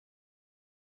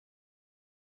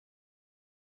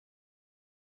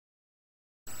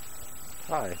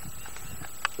Hi,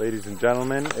 ladies and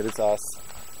gentlemen, it is us.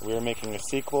 We are making a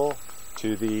sequel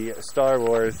to the Star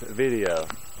Wars video,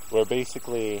 where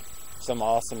basically some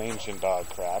awesome ancient dog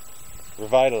crap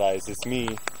revitalizes me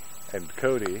and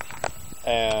Cody,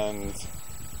 and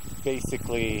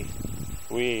basically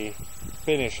we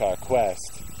finish our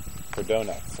quest for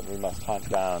donuts, and we must hunt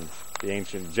down the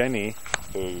ancient Jenny,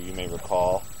 who you may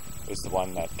recall is the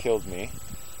one that killed me,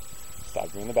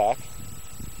 stabbed me in the back,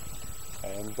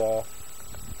 and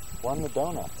won the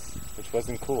donuts, which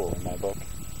wasn't cool in my book.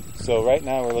 So right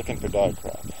now we're looking for dog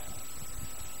crap,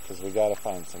 because we gotta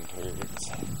find some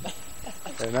turds.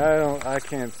 And I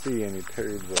can't see any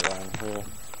turds around here,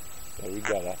 so we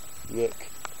gotta look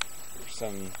for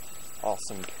some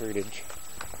awesome turdage.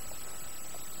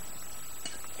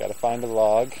 Gotta find a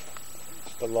log.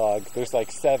 The log. There's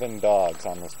like 7 dogs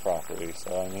on this property,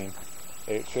 so I mean,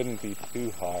 it shouldn't be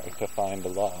too hard to find a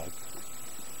log.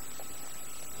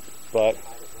 But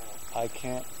I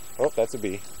can't. Oh, that's a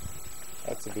bee.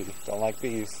 That's a bee. Don't like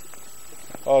bees.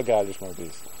 Oh god, there's more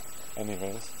bees.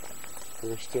 Anyways,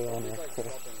 we're still on our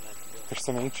quest for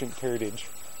some ancient turdage,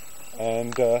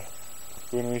 and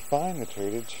when we find the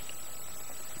turdage,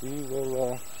 we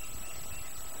will.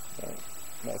 No,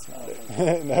 that's not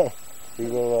it. No, we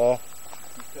will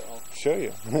show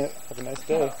you. Have a nice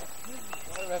day. Why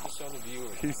do I have to show the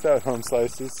viewers? Peace out, home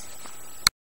slices.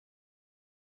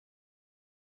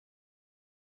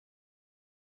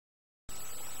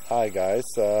 Hi guys,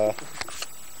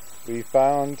 we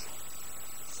found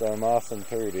some awesome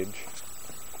turdage.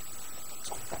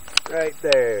 Right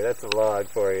there, that's a log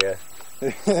for you.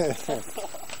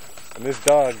 And this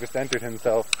dog just entered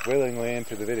himself willingly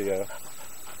into the video.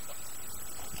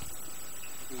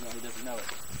 Even though he doesn't know it.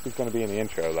 He's going to be in the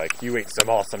intro, like, you ate some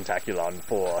awesome taculon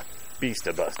for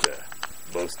Beasta Buster,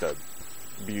 Bosta,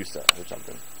 Busa, or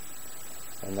something.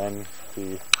 And then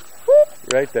the,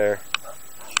 right there.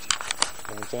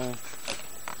 You know what I'm saying?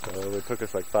 So it took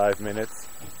us like 5 minutes.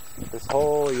 This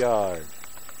whole yard,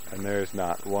 and there's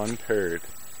not one turd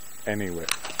anywhere.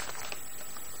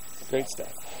 Great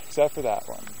stuff, except for that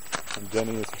one. And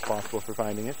Jenny is responsible for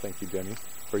finding it. Thank you, Jenny,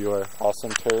 for your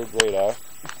awesome turd radar.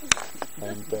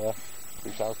 And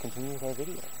we shall continue with our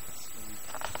video.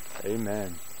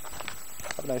 Amen.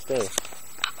 Have a nice day.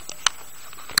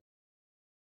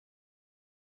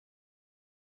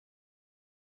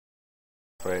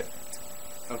 Wait.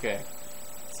 Okay,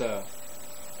 so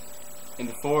in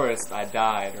the forest I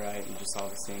died, right? You just saw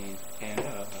the scene, and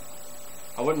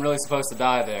I wasn't really supposed to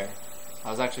die there.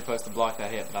 I was actually supposed to block that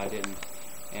hit, but I didn't,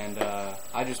 and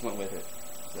I just went with it.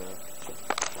 So,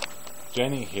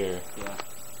 Jenny here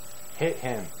hit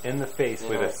him in the face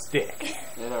with a stick.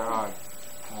 Yeah, they're hard.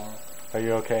 Are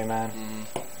you okay, man?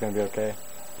 Mm-hmm. It's gonna be okay?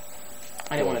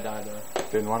 I didn't want to die though.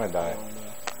 Didn't want to I die. didn't want to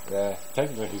die. Yeah,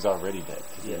 technically he's already dead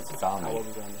because he's a zombie. I was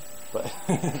a zombie. But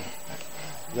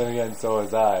then again, so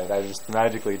was I. I just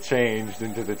magically changed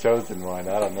into the chosen one.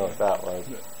 I don't know what that was.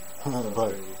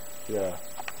 But, yeah.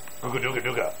 Ooga dooga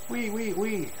dooga.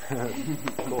 Wee.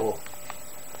 Cool.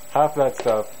 Half that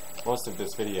stuff, most of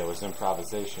this video was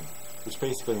improvisation, which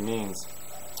basically means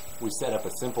we set up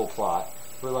a simple plot.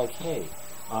 We're like, hey,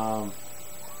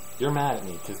 you're mad at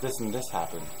me because this and this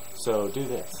happened, so do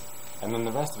this. And then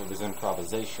the rest of it was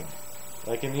improvisation.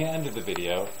 Like in the end of the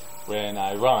video, when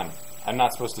I run, I'm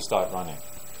not supposed to start running.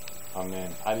 Oh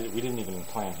man, we didn't even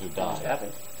plan who died. It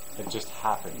happened. It just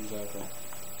happened. Exactly.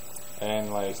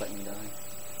 And like, Just like me dying.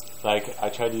 like I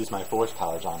tried to use my force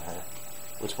powers on her,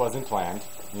 which wasn't planned.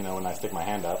 You know, when I stick my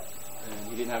hand up. And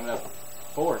he didn't have enough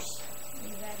force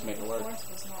to make it work.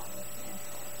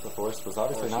 The force was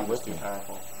obviously not was with too me.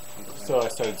 powerful. So I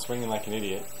started swinging like an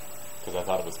idiot because I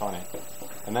thought it was funny,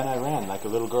 and then I ran like a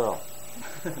little girl.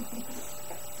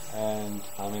 And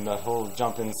I mean, the whole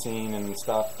jumping scene and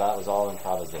stuff, that was all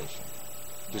improvisation.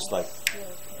 Just like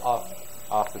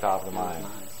off the top of the mind.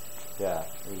 Yeah,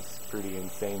 it was pretty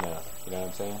insane though. You know what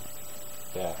I'm saying?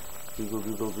 Yeah.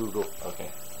 Google.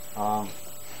 Okay.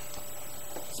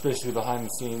 Especially behind the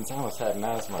scenes, I almost had an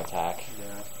asthma attack.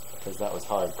 Yeah. Because that was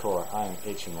hardcore. I'm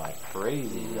itching like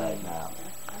crazy right now.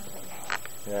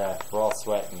 Yeah, we're all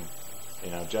sweating.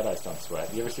 You know, Jedis don't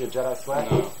sweat. You ever see a Jedi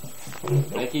sweat? No.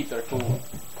 They keep their cool.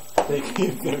 They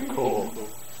keep their cool.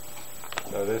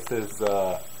 So this is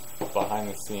behind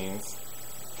the scenes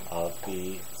of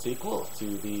the sequel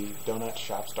to the Donut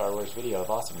Shop Star Wars video of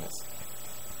awesomeness.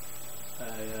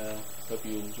 I hope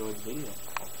you enjoyed the video.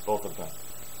 Both of them.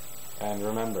 And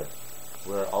remember,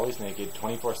 we're always naked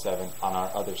 24/7 on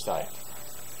our other site.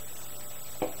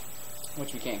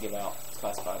 Which we can't give out. It's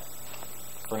classified.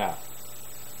 For now.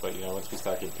 But you know, once we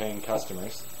start getting paying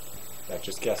customers that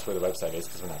just guess where the website is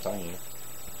because we're not telling you,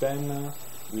 then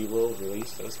we will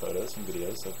release those photos and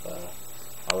videos of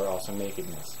our awesome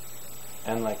nakedness.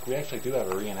 And like, we actually do have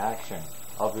a reenaction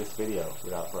of this video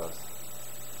without bros.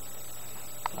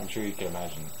 I'm sure you can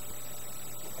imagine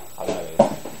how that is.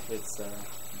 It's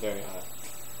very hot.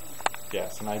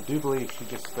 Yes, and I do believe she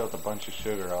just spilled a bunch of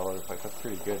sugar all over the place. That's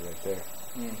pretty good right there.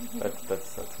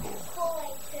 That's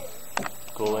cool.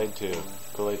 Kool-Aid too.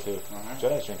 Kool-Aid too.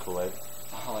 Jedi's drink Kool-Aid.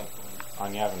 I like Kool-Aid.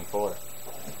 On Yavin 4.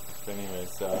 But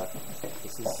anyways,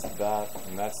 this is that,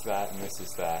 and that's that, and this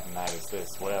is that, and that is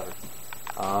this, whatever.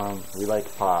 We like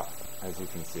pop, as you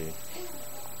can see.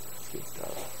 It's good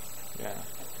stuff. Yeah.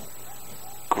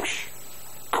 Kush,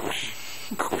 kush,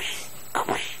 kush,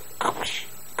 kush, kush,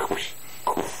 kush,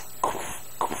 kush,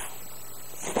 kush.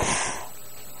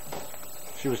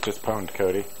 She was just pwned,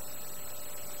 Cody.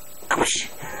 Kush.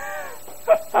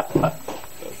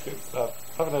 That's good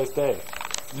stuff. Have a nice day.